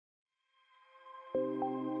Hi,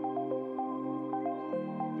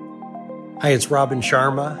 it's Robin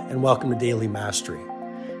Sharma, and welcome to Daily Mastery.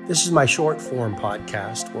 This is my short form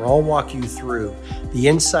podcast where I'll walk you through the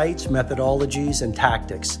insights, methodologies, and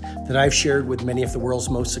tactics that I've shared with many of the world's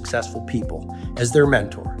most successful people as their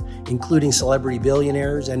mentor, including celebrity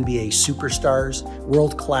billionaires, NBA superstars,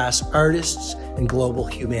 world-class artists, and global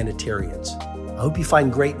humanitarians. I hope you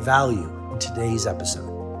find great value in today's episode.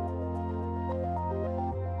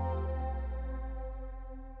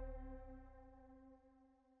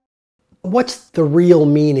 What's the real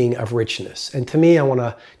meaning of richness? And to me, I want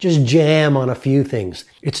to just jam on a few things.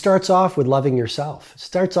 It starts off with loving yourself. It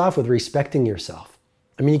starts off with respecting yourself.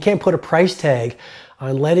 I mean, you can't put a price tag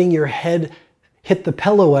on letting your head hit the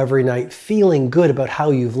pillow every night, feeling good about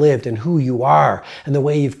how you've lived and who you are and the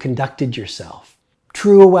way you've conducted yourself.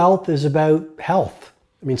 True wealth is about health.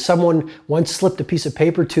 I mean, someone once slipped a piece of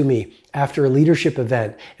paper to me after a leadership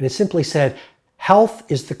event, and it simply said, "Health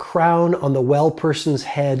is the crown on the well person's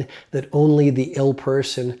head that only the ill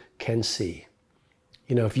person can see."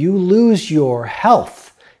 You know, if you lose your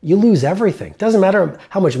health, you lose everything. Doesn't matter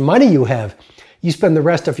how much money you have. You spend the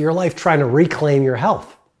rest of your life trying to reclaim your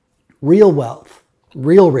health. Real wealth,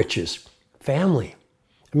 real riches, family.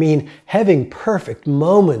 I mean, having perfect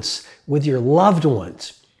moments with your loved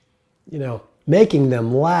ones, you know, making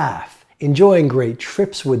them laugh, enjoying great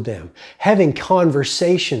trips with them, having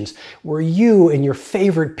conversations where you and your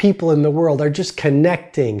favorite people in the world are just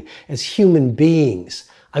connecting as human beings.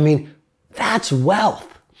 I mean, that's wealth.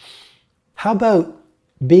 How about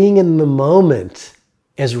being in the moment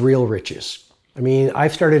as real riches? I mean,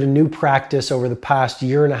 I've started a new practice over the past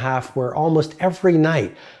year and a half where almost every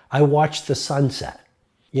night I watch the sunset.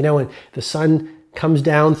 You know, and the sun comes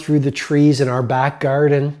down through the trees in our back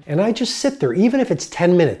garden, and I just sit there, even if it's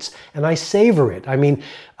 10 minutes, and I savor it. I mean,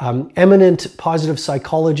 eminent positive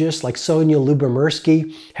psychologists like Sonia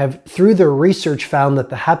Lyubomirsky have, through their research, found that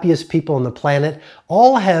the happiest people on the planet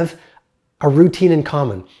all have a routine in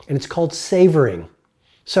common, and it's called savoring.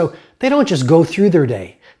 So they don't just go through their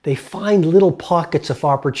day. They find little pockets of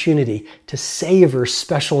opportunity to savor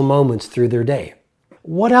special moments through their day.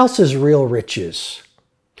 What else is real riches?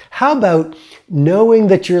 How about knowing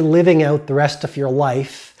that you're living out the rest of your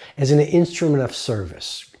life as an instrument of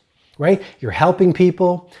service, right? You're helping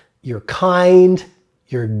people, you're kind,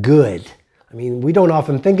 you're good. I mean, we don't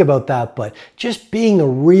often think about that, but just being a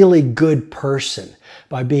really good person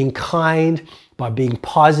by being kind, by being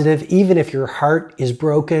positive, even if your heart is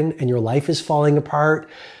broken and your life is falling apart,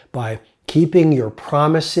 by keeping your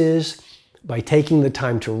promises, by taking the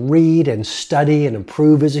time to read and study and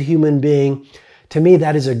improve as a human being. To me,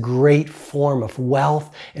 that is a great form of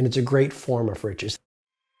wealth, and it's a great form of riches.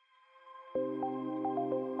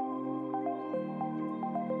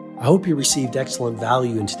 I hope you received excellent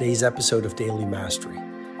value in today's episode of Daily Mastery.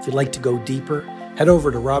 If you'd like to go deeper, head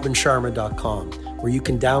over to robinsharma.com, where you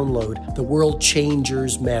can download the World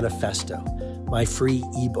Changers Manifesto, my free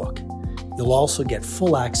ebook. You'll also get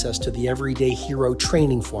full access to the Everyday Hero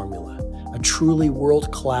Training Formula, a truly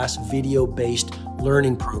world-class video-based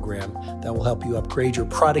learning program that will help you upgrade your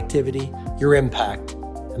productivity, your impact,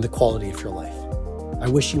 and the quality of your life. I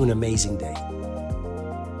wish you an amazing day.